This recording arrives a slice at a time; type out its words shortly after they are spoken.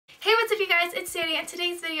guys, it's Sadie, and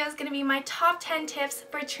today's video is going to be my top 10 tips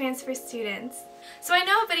for transfer students. So I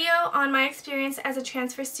know a video on my experience as a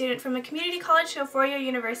transfer student from a community college to a four-year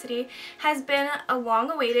university has been a long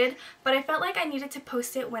awaited, but I felt like I needed to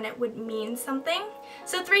post it when it would mean something.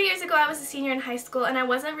 So 3 years ago I was a senior in high school and I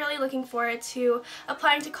wasn't really looking forward to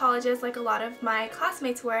applying to colleges like a lot of my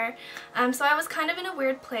classmates were, so I was kind of in a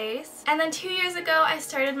weird place. And then 2 years ago I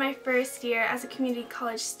started my first year as a community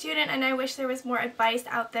college student, and I wish there was more advice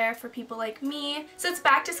out there for people like me. So it's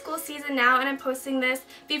back to school season now, and I'm posting this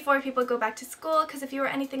before people go back to school, because if you were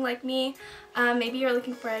anything like me, maybe you're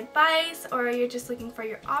looking for advice, or you're just looking for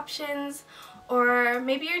your options, or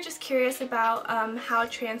maybe you're just curious about how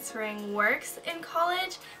transferring works in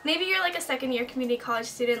college. Maybe you're like a second-year community college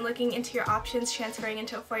student looking into your options transferring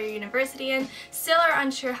into a four-year university and still are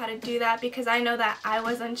unsure how to do that, because I know that I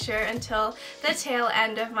was unsure until the tail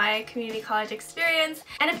end of my community college experience.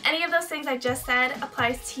 And if any of those things I just said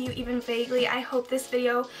applies to you even vaguely, I hope this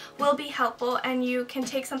video will be helpful and you can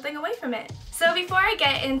take something away from it. So before I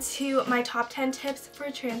get into my top 10 tips for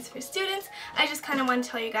transfer students, I just kind of want to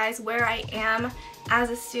tell you guys where I am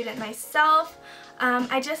as a student myself.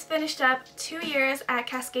 I just finished up 2 years at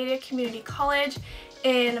Cascadia Community College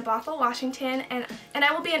in Bothell, Washington, and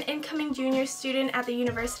I will be an incoming junior student at the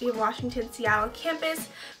University of Washington Seattle campus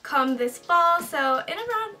come this fall, so in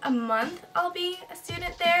around a month I'll be a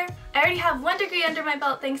student there. I already have 1 degree under my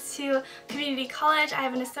belt thanks to community college. I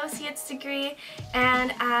have an associate's degree,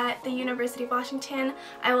 and at the University of Washington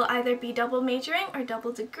I will either be double majoring or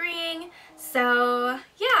double degreeing. So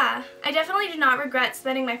yeah, I definitely do not regret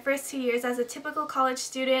spending my first 2 years as a typical college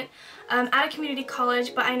student at a community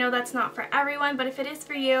college, but I know that's not for everyone. But if it is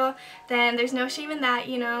for you, then there's no shame in that,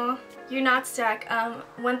 you know, you're not stuck.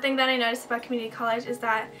 One thing that I noticed about community college is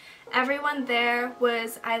that everyone there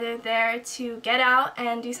was either there to get out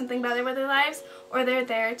and do something better with their lives, or they're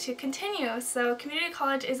there to continue. So community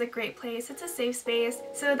college is a great place. It's a safe space.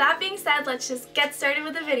 So that being said, let's just get started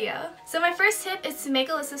with the video. So my first tip is to make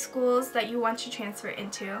a list of schools that you want to transfer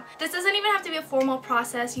into. This doesn't even have to be a formal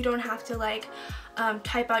process. You don't have to like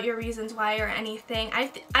type out your reasons why or anything.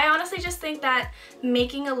 I honestly just think that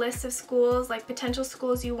making a list of schools, like potential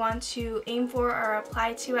schools you want to aim for or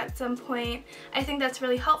apply to at some point, I think that's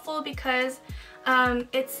really helpful, because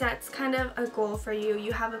it sets kind of a goal for you.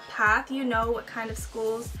 You have a path, you know what kind of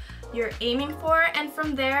schools you're aiming for, and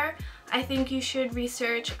from there I think you should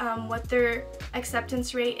research what their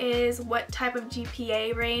acceptance rate is, what type of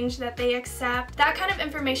GPA range that they accept. That kind of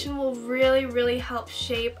information will really help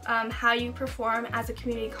shape how you perform as a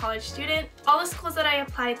community college student. All the schools that I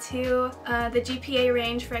applied to, the GPA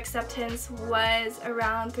range for acceptance was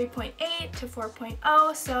around 3.8 to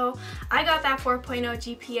 4.0, so I got that 4.0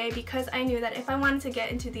 GPA because I knew that if I wanted to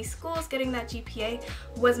get into these schools, getting that GPA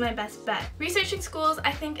was my best bet. Researching schools,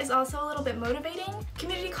 I think, is also a little bit motivating.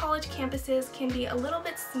 Community college campuses can be a little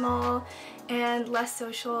bit small and less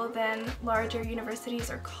social than larger universities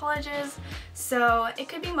or colleges, so it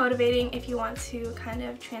could be motivating if you want to kind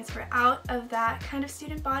of transfer out of that kind of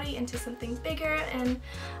student body into something bigger and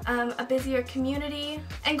a busier community.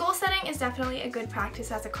 And goal setting is definitely a good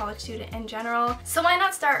practice as a college student in general, so why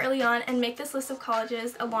not start early on and make this list of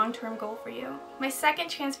colleges a long-term goal for you. My second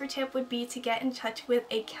transfer tip would be to get in touch with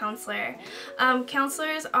a counselor.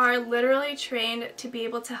 Counselors are literally trained to be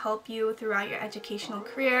able to help you throughout your educational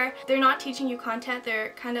career. They're not teaching you content,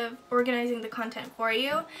 they're kind of organizing the content for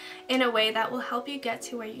you in a way that will help you get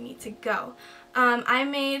to where you need to go. I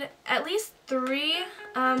made at least 3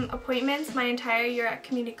 appointments my entire year at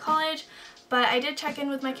community college, but I did check in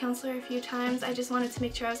with my counselor a few times. I just wanted to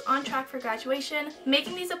make sure I was on track for graduation.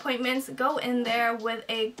 Making these appointments, go in there with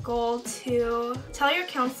a goal to tell your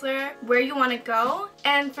counselor where you want to go,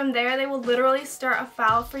 and from there they will literally start a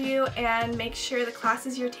file for you and make sure the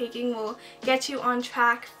classes you're taking will get you on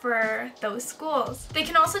track for those schools. They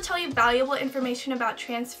can also tell you valuable information about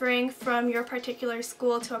transferring from your particular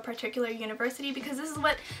school to a particular university, because this is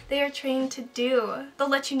what they are trained to do. They'll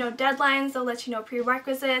let you know deadlines, they'll let you know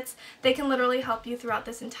prerequisites, they can literally help you throughout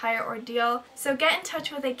this entire ordeal. So get in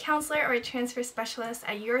touch with a counselor or a transfer specialist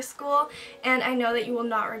at your school, and I know that you will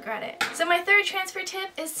not regret it. So my third transfer tip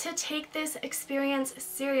is to take this experience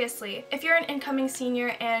seriously. If you're an incoming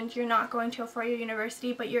senior and you're not going to a four-year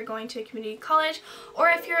university but you're going to a community college, or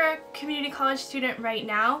if you're a community college student right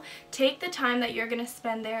now, take the time that you're going to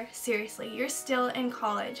spend there seriously. You're still in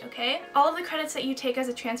college, okay? All of the credits that you take as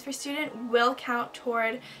a transfer student will count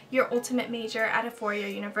toward your ultimate major at a four-year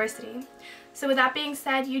university. So with that being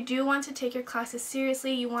said, you do want to take your classes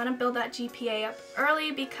seriously. You want to build that GPA up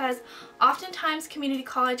early because oftentimes community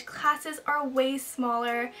college classes are way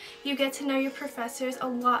smaller. You get to know your professors a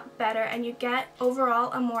lot better and you get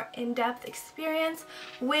overall a more in-depth experience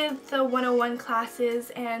with the 101 classes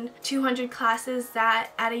and 200 classes that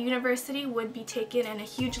at a university would be taken in a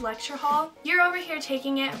huge lecture hall. You're over here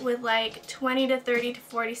taking it with like 20 to 30 to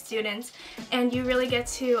 40 students, and you really get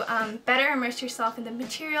to better immerse yourself in the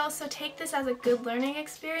material. So take this as a good learning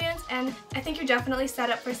experience, and I think you're definitely set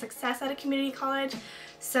up for success at a community college.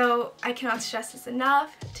 So I cannot stress this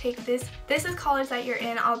enough. Take this. This is college that you're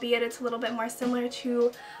in, albeit it's a little bit more similar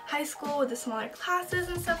to high school with the smaller classes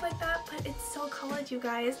and stuff like that, but it's still college, you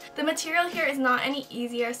guys. The material here is not any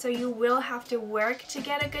easier, so you will have to work to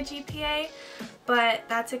get a good GPA, but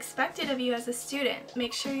that's expected of you as a student.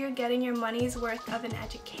 Make sure you're getting your money's worth of an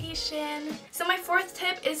education. So my fourth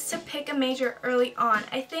tip is to pick a major early on.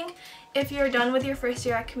 I think if you're done with your first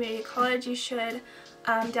year at community college, you should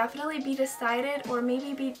definitely be decided, or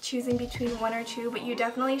maybe be choosing between one or two, but you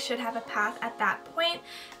definitely should have a path at that point,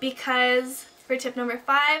 because for tip number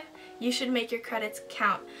 5, you should make your credits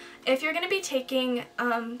count. If you're going to be taking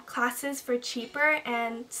classes for cheaper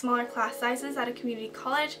and smaller class sizes at a community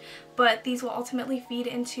college, but these will ultimately feed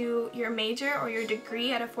into your major or your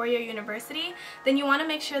degree at a 4-year university, then you want to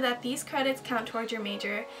make sure that these credits count towards your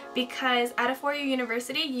major, because at a 4-year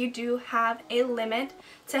university you do have a limit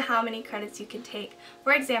to how many credits you can take.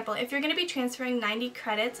 For example, if you're going to be transferring 90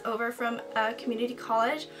 credits over from a community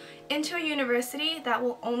college into a university that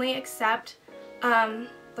will only accept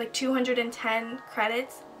like 210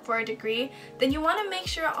 credits for a degree, then you want to make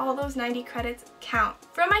sure all those 90 credits count.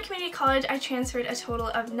 From my community college, I transferred a total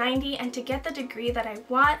of 90, and to get the degree that I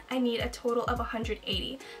want, I need a total of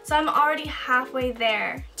 180. So I'm already halfway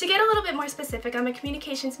there. To get a little bit more specific, I'm a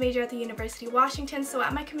communications major at the University of Washington, so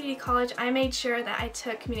at my community college, I made sure that I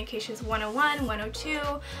took Communications 101, 102,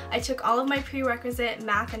 I took all of my prerequisite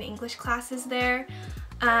math and English classes there.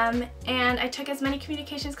 And I took as many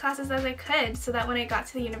communications classes as I could, so that when I got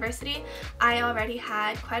to the university, I already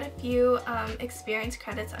had quite a few experience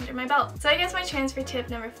credits under my belt. So I guess my transfer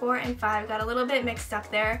tip number 4 and 5 got a little bit mixed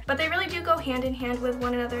up there, but they really do go hand in hand with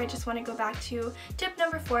one another. I just want to go back to tip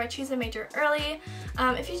number 4, choose a major early.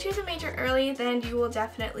 If you choose a major early, then you will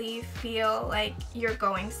definitely feel like you're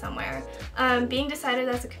going somewhere. Being decided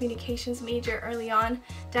as a communications major early on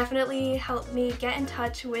definitely helped me get in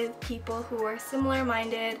touch with people who were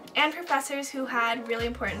similar-minded and professors who had really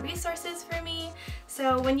important resources for me.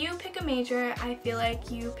 So when you pick a major, I feel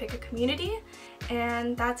like you pick a community,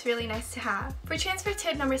 and that's really nice to have. For transfer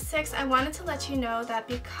tip number 6, I wanted to let you know that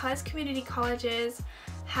because community colleges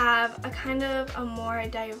have a kind of a more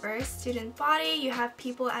diverse student body, you have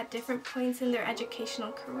people at different points in their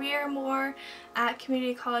educational career more at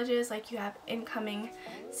community colleges. Like you have incoming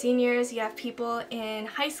seniors, you have people in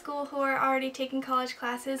high school who are already taking college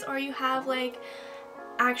classes, or you have like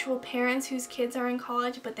actual parents whose kids are in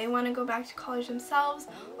college but they want to go back to college themselves,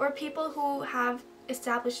 or people who have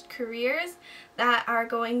established careers that are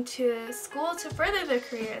going to school to further their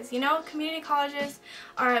careers. You know, community colleges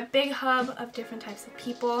are a big hub of different types of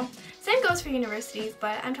people. Same goes for universities,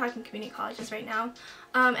 but I'm talking community colleges right now.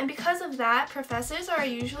 And because of that, professors are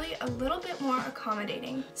usually a little bit more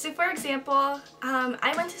accommodating. So for example,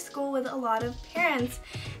 I went to school with a lot of parents,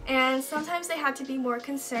 and sometimes they had to be more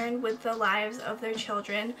concerned with the lives of their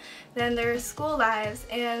children than their school lives,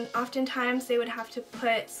 and oftentimes they would have to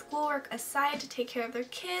put schoolwork aside to take care of their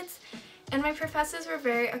kids. And my professors were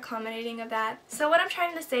very accommodating of that. So what I'm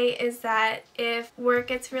trying to say is that if work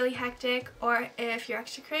gets really hectic, or if your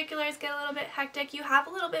extracurriculars get a little bit hectic, you have a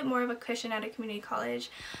little bit more of a cushion at a community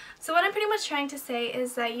college. So what I'm pretty much trying to say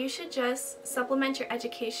is that you should just supplement your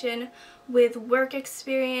education with work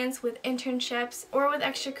experience, with internships, or with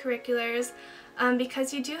extracurriculars.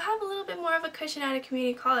 Because you do have a little bit more of a cushion at a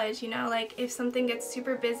community college. You know, like if something gets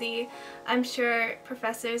super busy, I'm sure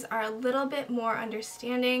professors are a little bit more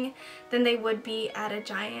understanding than they would be at a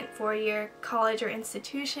giant 4-year college or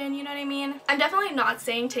institution, you know what I mean? I'm definitely not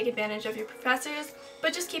saying take advantage of your professors,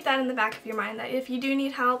 but just keep that in the back of your mind that if you do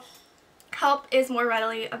need help, help is more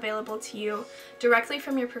readily available to you directly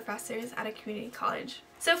from your professors at a community college.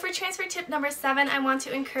 So for transfer tip number 7, I want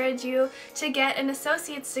to encourage you to get an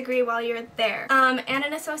associate's degree while you're there. And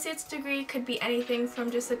an associate's degree could be anything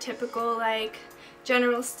from just a typical like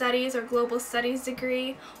general studies or global studies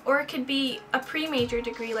degree, or it could be a pre-major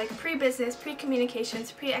degree like pre-business,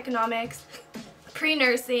 pre-communications, pre-economics.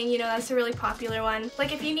 pre-nursing, you know, that's a really popular one.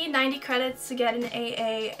 Like if you need 90 credits to get an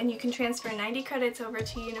AA and you can transfer 90 credits over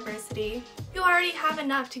to university, you already have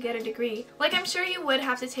enough to get a degree. Like I'm sure you would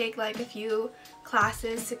have to take like a few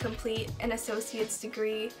classes to complete an associate's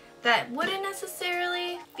degree that wouldn't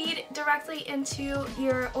necessarily feed directly into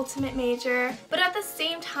your ultimate major, but at the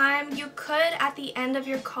same time you could at the end of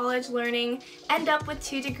your college learning end up with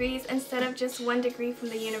 2 degrees instead of just 1 degree from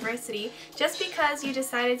the university, just because you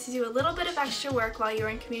decided to do a little bit of extra work while you were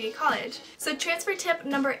in community college. So transfer tip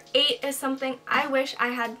number 8 is something I wish I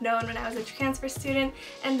had known when I was a transfer student,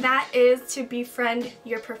 and that is to befriend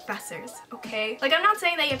your professors, okay? Like I'm not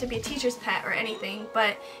saying that you have to be a teacher's pet or anything,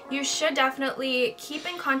 but you should definitely keep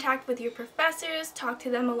in contact with your professors, talk to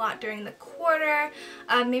them a lot during the quarter,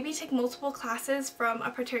 maybe take multiple classes from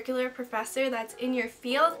a particular professor that's in your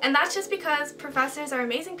field. And that's just because professors are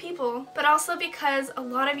amazing people, but also because a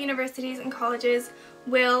lot of universities and colleges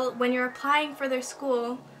will, when you're applying for their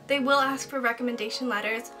school, they will ask for recommendation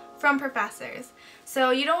letters from professors. So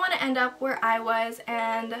you don't want to end up where I was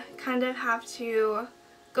and kind of have to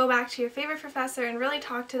go back to your favorite professor and really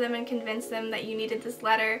talk to them and convince them that you needed this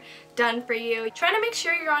letter done for you. Try to make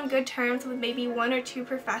sure you're on good terms with maybe 1 or 2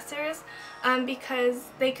 professors because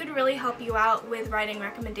they could really help you out with writing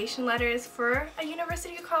recommendation letters for a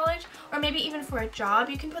university or college, or maybe even for a job.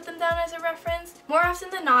 You can put them down as a reference. More often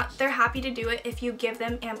than not, they're happy to do it if you give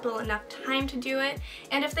them ample enough time to do it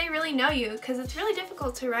and if they really know you, because it's really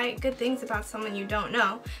difficult to write good things about someone you don't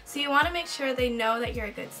know. So you want to make sure they know that you're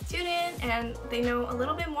a good student and they know a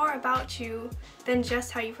little bit more about you than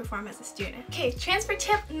just how you perform as a student. Okay, transfer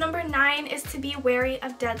tip number 9 is to be wary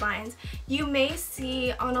of deadlines. You may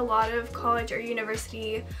see on a lot of college or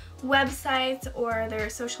university websites or their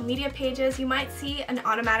social media pages, you might see an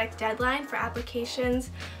automatic deadline for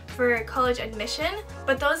applications for college admission,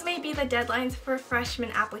 but those may be the deadlines for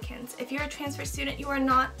freshman applicants. If you're a transfer student, you are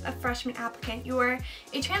not a freshman applicant, you are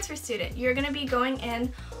a transfer student. You're going to be going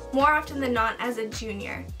in more often than not as a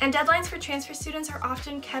junior. And deadlines for transfer students are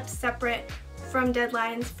often kept separate from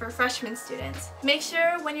deadlines for freshman students. Make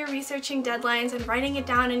sure when you're researching deadlines and writing it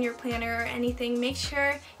down in your planner or anything, make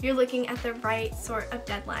sure you're looking at the right sort of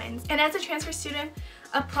deadlines. And as a transfer student,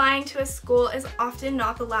 applying to a school is often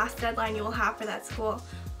not the last deadline you will have for that school.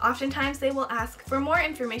 Oftentimes they will ask for more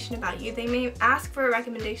information about you. They may ask for a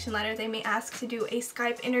recommendation letter, they may ask to do a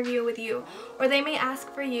Skype interview with you, or they may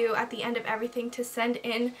ask for you at the end of everything to send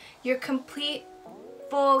in your complete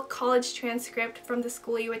full college transcript from the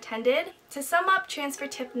school you attended. To sum up transfer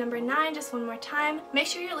tip number 9 just one more time, make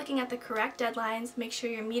sure you're looking at the correct deadlines, make sure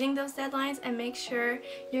you're meeting those deadlines, and make sure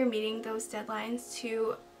you're meeting those deadlines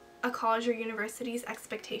to a college or university's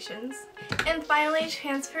expectations. And finally,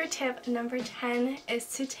 transfer tip number 10 is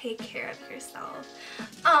to take care of yourself.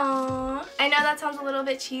 Aww. I know that sounds a little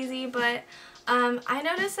bit cheesy, but I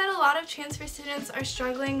noticed that a lot of transfer students are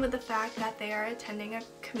struggling with the fact that they are attending a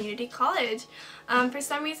community college. For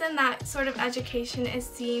some reason, that sort of education is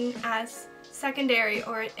seen as secondary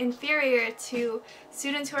or inferior to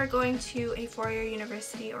students who are going to a four-year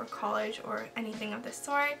university or college or anything of the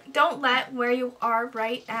sort. Don't let where you are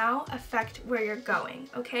right now affect where you're going,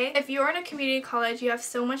 okay? If you're in a community college, you have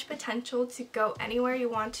so much potential to go anywhere you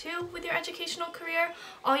want to with your educational career.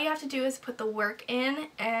 All you have to do is put the work in,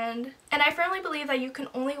 and I firmly believe that you can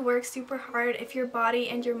only work super hard if your body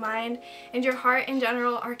and your mind and your heart in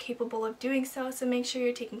general are capable of doing so. So make sure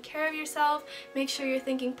you're taking care of yourself, make sure you're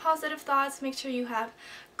thinking positive thoughts, make sure you have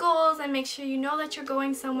goals, and make sure you know that you're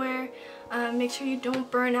going somewhere. Make sure you don't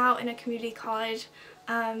burn out in a community college.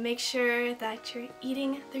 Make sure that you're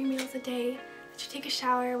eating 3 meals a day, that you take a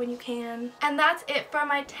shower when you can. And that's it for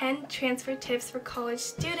my 10 transfer tips for college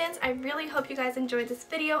students. I really hope you guys enjoyed this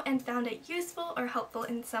video and found it useful or helpful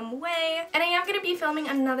in some way. And I am going to be filming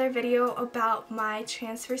another video about my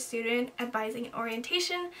transfer student advising and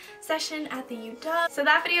orientation session at the UW. So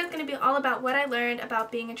that video is going to be all about what I learned about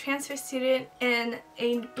being a transfer student in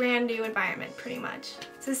a brand new environment, pretty much.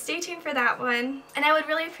 So stay tuned for that one. And I would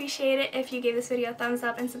really appreciate it if you gave this video a thumbs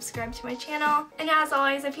up and subscribe to my channel. And as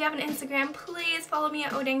always, if you have an Instagram, please follow me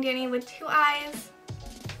at ohdangdanii with 2 eyes.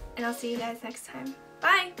 And I'll see you guys next time.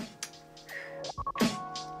 Bye!